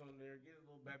backpacks on there. Get a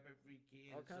little backpack for your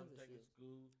kids. All kinds of taking shit.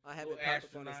 School. I have it pop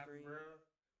up on the screen.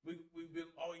 We've been.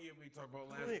 Oh yeah, we talked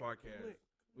about last podcast.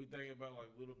 We thinking about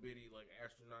like little bitty like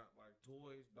astronaut like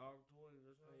toys, dog toys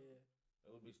or something. Oh, yeah.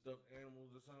 That would be stuffed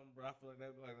animals or something, bro. I feel like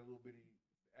that'd be like a little bitty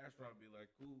astronaut be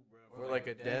like cool, bro. Or like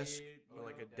a desk, or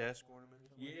like a desk ornament.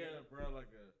 Yeah, bro,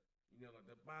 like a like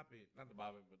the bop it, not the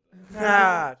bop it, but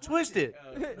the Twist it.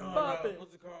 no,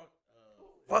 what's it called?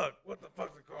 Fuck. What the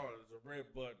fuck's it called? It's a red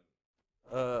button.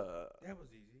 That was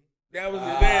easy. That was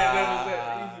it. That was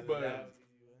that. Easy button.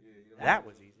 That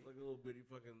was easy. Like a little bitty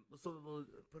fucking. Put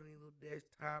it in a little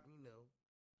desktop, you know.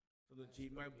 So the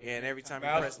cheap might. Yeah, and every time you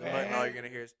press the button, all you're gonna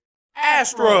hear is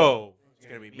Astro. It's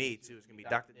gonna be me too. It's gonna be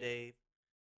Dr. Dave,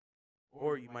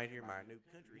 or you might hear my new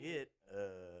country hit,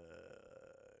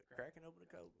 cracking open a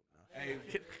coke. No. Hey,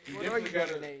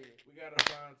 we gotta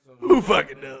find some. Who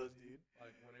fucking knows, dude?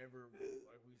 Like whenever,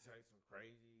 like we say some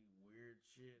crazy weird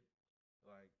shit,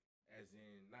 like as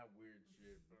in not weird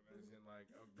shit, but as in like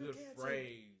a good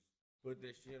phrase. Put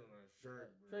that shit on a shirt.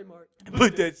 Trademark.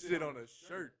 Put that shit on a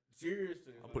shirt.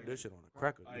 Seriously, I'll put this shit on a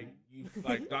cracker. Like you,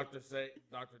 like Dr. Dave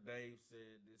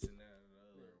said this and that and the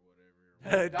other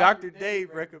or whatever. Dr. Dave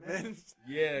recommends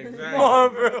Yeah, exactly.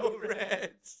 Marlboro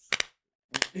Reds.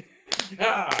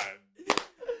 God.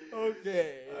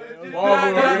 Okay.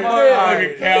 Marlboro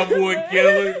fucking cowboy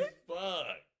killers. Fuck.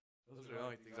 Those are the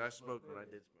only things I smoked when I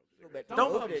did smoke Go cigarettes. back to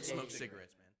Don't the fucking old smoke days.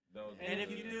 cigarettes, man. Don't And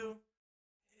if you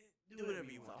do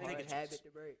whatever you want. It's a Take hard a habit chance. to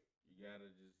break. You gotta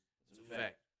just. It's a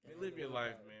fact. I mean, live your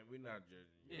life, man. We're not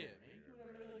judging you.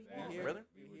 Yeah, You here, brother.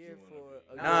 you here for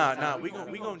a good Nah, time.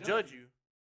 we gonna judge you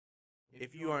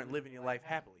if you aren't living your life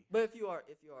happily. But if you are a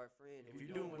friend, If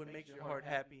you're doing what makes your heart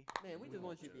happy, man, we just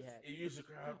want you to be happy. It used to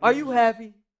cry. Are you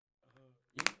happy?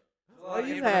 Are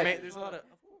you happy? There's a lot of Okay,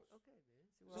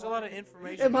 man. there's a lot of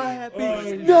information. Am I here. happy?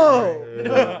 Oh,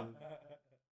 No.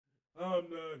 I'm not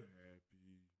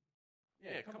happy.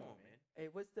 Yeah, come on, man. Hey,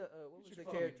 what was Get the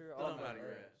your character fucking off thumb out of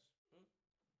your ass.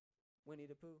 Winnie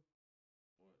the Pooh?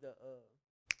 The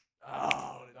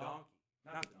Oh, the donkey.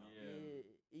 Not the donkey.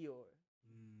 Eeyore.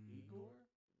 Igor?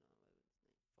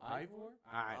 Ivor?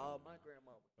 Oh, my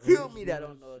grandma would kill me that I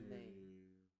don't know his name.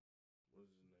 What's his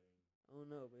name? I don't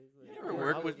know, but it's like,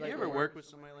 You ever work with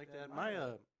somebody like that? My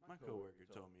coworker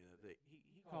told me that he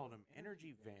called them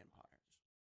energy vampires,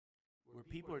 where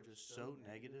people are just so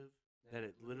negative that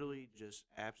it literally just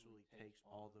absolutely takes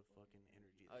all the fucking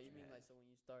energy. Oh, that you mean have. like so when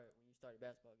you start a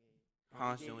basketball game?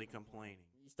 Constantly complaining.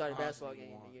 You start a basketball Constantly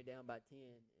game and won. you're down by 10,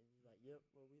 and you're like, "Yep,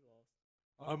 well we lost."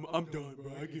 I'm done,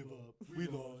 bro. I give up. We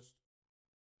lost.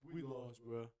 We lost,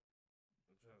 bro.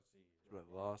 I'm trying to see.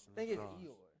 But lost in I think the it's sauce.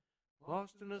 Eeyore.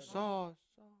 Lost in the sauce.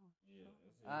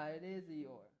 Yeah, It is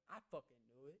Eeyore. I fucking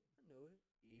knew it. I knew it.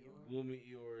 Gloomy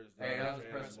Eeyore is Hey, that was not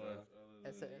impressive, much bro. other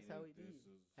That's than how he he this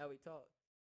did. is- How he talked.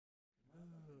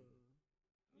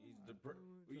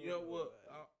 He's you know what?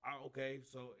 Okay,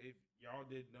 so if y'all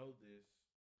didn't know this,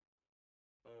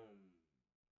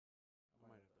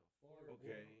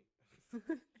 okay.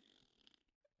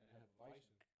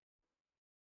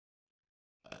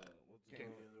 What's it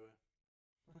Came called? the other way.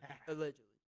 Allegedly.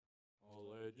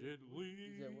 Allegedly.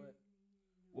 He said what?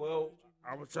 Well,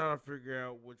 I was trying to figure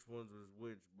out which ones was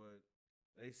which, but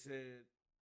they said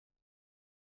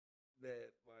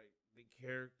that like the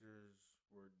characters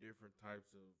were different types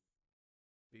of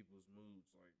people's moods.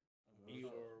 Like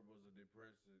Eeyore was a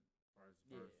depressive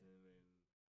person,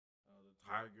 and the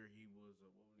tiger he was a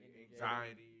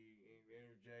anxiety and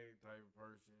energetic type of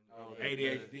person. Oh,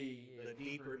 ADHD. The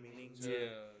deeper meaning to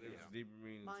Yeah, there's a deeper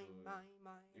meaning to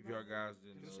it. If y'all guys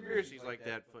didn't know, conspiracies like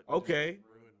that. Okay.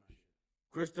 Ruin my shit.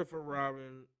 Christopher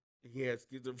Robin, he had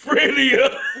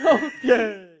schizophrenia.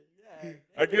 Okay. Yeah.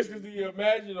 I guess because you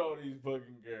imagine all these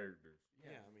fucking characters.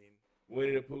 Yeah, I mean,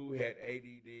 Winnie the Pooh had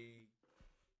ADD.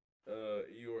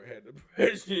 Eeyore had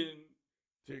depression.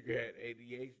 Tigger had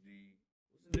ADHD.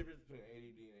 What's the difference between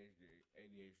ADD and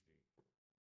ADHD?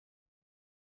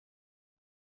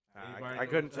 Anybody I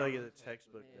know couldn't the tell you the difference?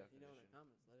 textbook Man, if you know in the definition.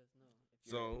 comments, let us know.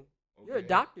 If So, you're a okay.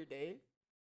 doctor, Dave.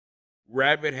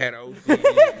 Rabbit had OCD.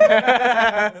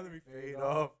 Let me fade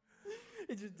off.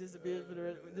 It just disappears for the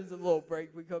rest. There's a little break.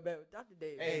 We come back with Dr.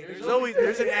 Dave. Hey,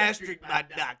 there's an asterisk by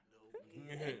doctor.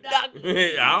 I don't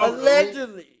know.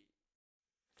 Allegedly.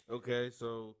 Okay,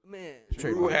 so Man.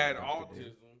 Drew had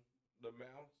autism, the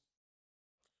mouse,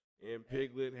 and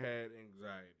Piglet had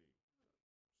anxiety.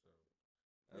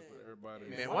 So that's what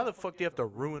everybody. Man, why the fuck do you have to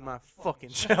ruin my fucking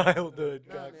childhood?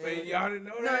 Nah, God? man. Man, y'all didn't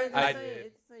know No, that? it's I the same- did.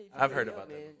 it's the same. If I've you heard need about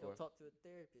help, that man, before. Go talk to a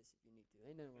therapist if you need to.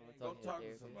 Ain't nothing wrong with Go talking talk to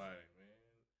a to therapist. somebody, man.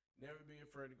 Never be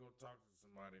afraid to go talk to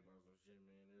somebody about some shit,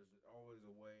 man. There's always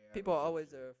a way out. People of some always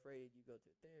shit. are afraid you go to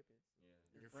a therapist.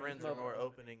 Yeah. Your friends are more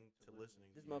opening to listening.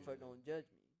 This to you. motherfucker don't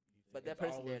judge me. But that It's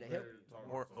person there always to help better you. talk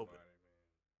More to open. somebody,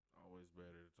 man. Always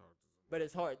better to talk to somebody. But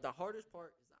it's hard. The hardest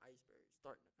part is the iceberg,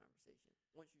 starting the conversation.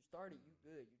 Once you start it, you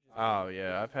good. You just Oh,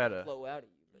 yeah, I've had a- flow out of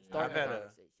you. But Yeah. starting I've had the a-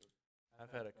 conversation,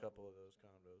 I've had a couple of those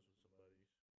convos with somebody.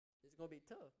 it's gonna be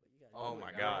tough. But you gotta Oh do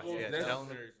my it. gosh, Well, yeah, it's telling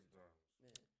them. necessary sometimes.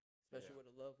 Man. Especially with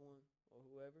a loved one or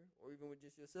whoever, or even with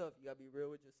just yourself. You gotta be real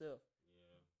with yourself.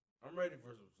 Yeah. I'm ready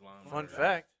for some slime. Fun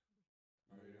fact.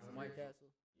 Some White Castle.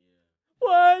 Yeah.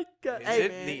 White Castle. Is Hey,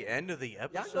 it man. the end of the Y'all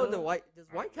episode? know does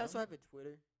White Castle have a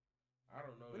Twitter? I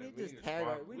don't know. We that. need to just a tag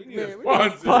our. sponsor. We We need need a a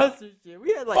sponsor. sponsorship.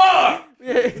 We had like. Fuck! We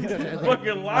had,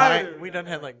 Fucking liar. We done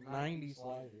had like 90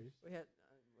 sliders. we had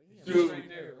Dude, right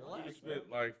there. we Relax, spent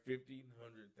like $1,500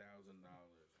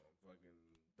 on fucking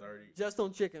 30. just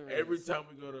on chicken wings. Every time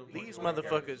we go to These fucking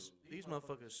motherfuckers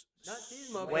Not these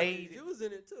motherfuckers. swayed. You was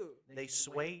in it too. They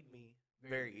swayed me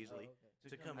very easily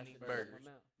to come and eat burgers.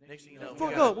 Next thing you know,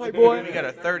 Fuck up, white boy. we got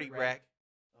a 30 rack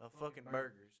of fucking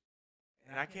burgers.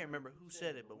 And I can't remember who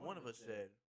said it, but one of us said,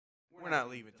 we're not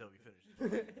leaving until we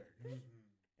finish this.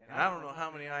 And I don't know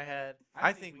how many I had.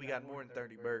 I think we got more than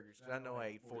 30 burgers, because I know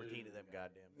I ate 14 of them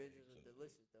goddamn things. Midgets was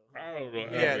delicious though. I don't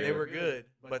know. Yeah, they were good,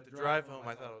 but the drive home,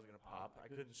 I thought I was going to pop. I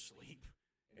couldn't sleep.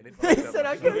 And it They fucked up said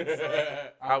my I couldn't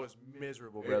stomach. I was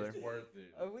miserable, brother. It's worth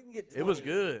it. We can get 20. It was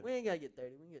good. We ain't gotta get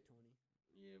 30. We can get 20.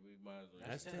 Yeah, we might as well.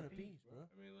 That's 10 apiece, bro. I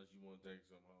mean, unless you want to take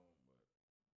some home.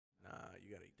 Nah, you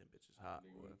got to eat them bitches hot,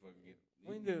 Nigga, boy. we fucking get,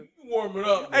 We you, do. you warm it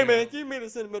up. Hey man, man. give me the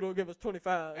cinnamon. Give us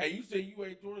 25. Hey, you said you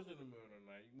ate yours in the middle of the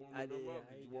night. You warmed I did. them up. I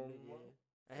Did ate you warm them, them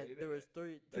up? I had. Hey, There was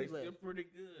two They still left, pretty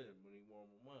good when you warm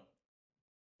them up.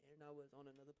 and I was on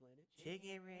another planet.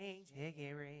 Chicken ring, chicken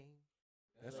ring.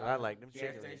 That's what I like. Them Gas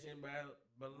chicken rings.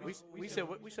 station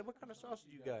We said what kind of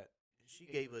sausage you got? And she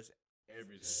gave us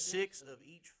everything. 6 of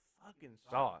each fucking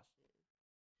sauce.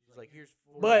 She's like, here's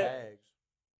 4 But- bags.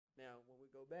 Now, when we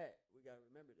go back, we gotta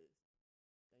remember this.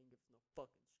 They ain't give us no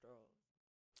fucking straws.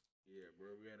 Yeah,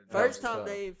 bro. We had a First was time tough.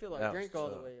 they didn't feel like That was drink all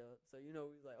the tough. way up. So you know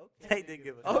we was like, okay, They did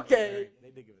give us Okay. They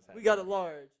did give us we got a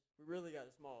large. We really got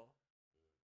a small.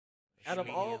 Out of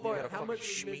all of We our, got a how much was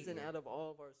fucking missing schmeat. out of all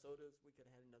of our sodas? We could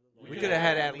have had another large. We could have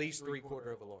had at least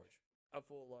 3/4 of a large. a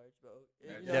full large, bro.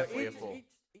 Yeah, You know, definitely a each- full.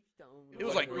 Each stone. It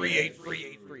was like 3/8,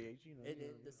 3/8, 3/8. You know. And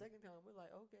then the second time we're like,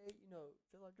 okay, you know,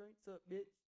 fill our drinks up, bitch.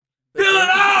 Fill it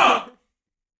up!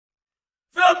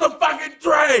 Fill the fucking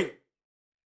tray!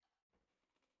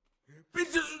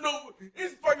 Bitches, you know,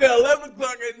 it's fucking 11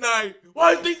 o'clock at night.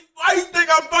 Why you think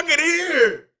I'm fucking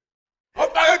here? I'm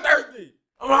fucking thirsty.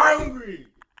 I'm hungry.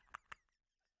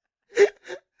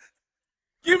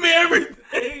 Give me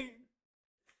everything.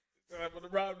 I'm gonna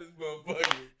rob this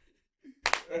motherfucker.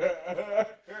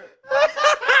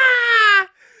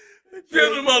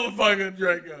 Fill the motherfucking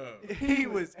drink up. He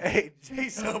was, hey,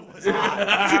 J-Sub was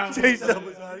hot. J-Sub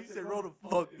was hot. He said, roll the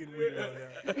fucking window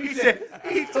down.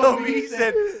 He told me, he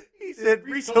said,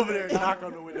 reach over there and knock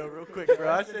on the window real quick, bro.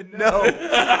 I said, no.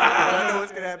 I know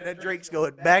what's going to happen. That Drake's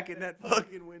going back in that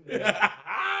fucking window.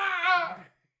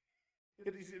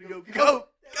 And he's going to go.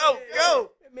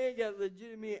 That man got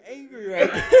legitimately angry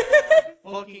right now.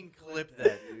 Fucking clip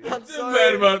that, dude. I'm I'm sorry.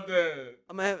 mad about that.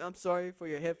 I'm sorry for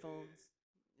your headphones.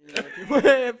 You know, if you wear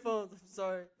headphones, I'm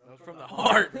sorry. That was from the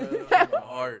heart, bro. That was from the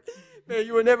heart. Man,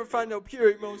 you will never find no pure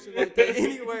emotion like that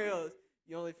anywhere else.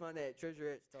 You only find that at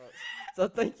Treasure X Talks. So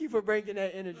thank you for bringing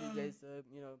that energy, J-Sub.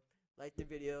 You know, like the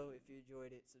video if you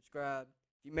enjoyed it. Subscribe.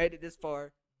 If you made it this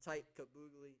far, type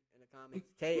Kaboogly in the comments.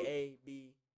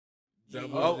 K-A-B.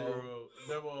 Double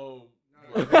O.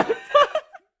 All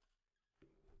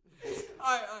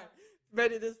right.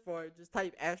 Made it this far. Just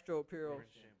type Astro Apparel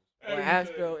or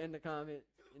Astro in the comments.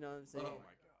 You know what I'm saying? Oh,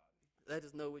 my God. Let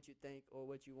us know what you think or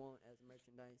what you want as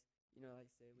merchandise. You know,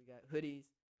 like I said, we got hoodies,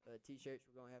 t-shirts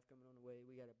we're going to have coming on the way.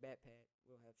 We got a backpack.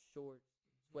 We'll have shorts,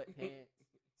 sweatpants,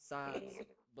 socks,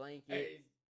 blankets.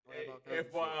 We'll have all kinds of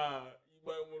shit. FYI, you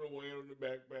might want to weigh on the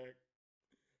backpack.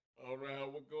 I don't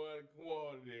know what kind of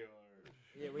quality they are.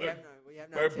 Yeah, we have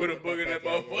not. Might put a checked book in that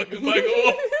backpack yet. motherfucker.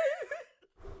 Michael.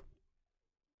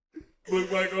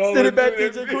 Look like all Send it back the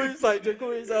to Jaquez, like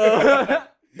Jaquez.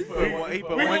 He put one We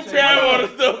gonna check try all out. the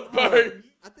stuff first.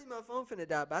 I think my phone finna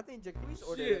die, but I think Jaquez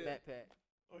ordered Shit. a backpack.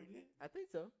 Oh, he did? I think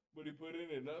so. What he put in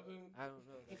it? Nothing? I don't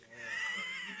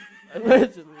know.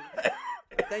 Allegedly.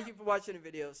 Thank you for watching the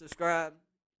video. Subscribe.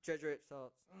 Treasure X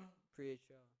Talks. Appreciate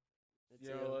y'all.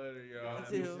 Y'all later, y'all.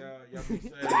 Until- Y'all be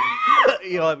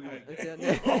safe. Yo, have a good one. Until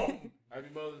next. Happy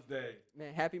Mother's Day.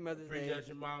 Man, happy Mother's Day. Appreciate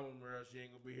your mama, bro. She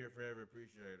ain't gonna be here forever.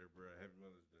 Appreciate her, bro. Happy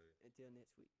Mother's Day. Until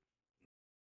next week.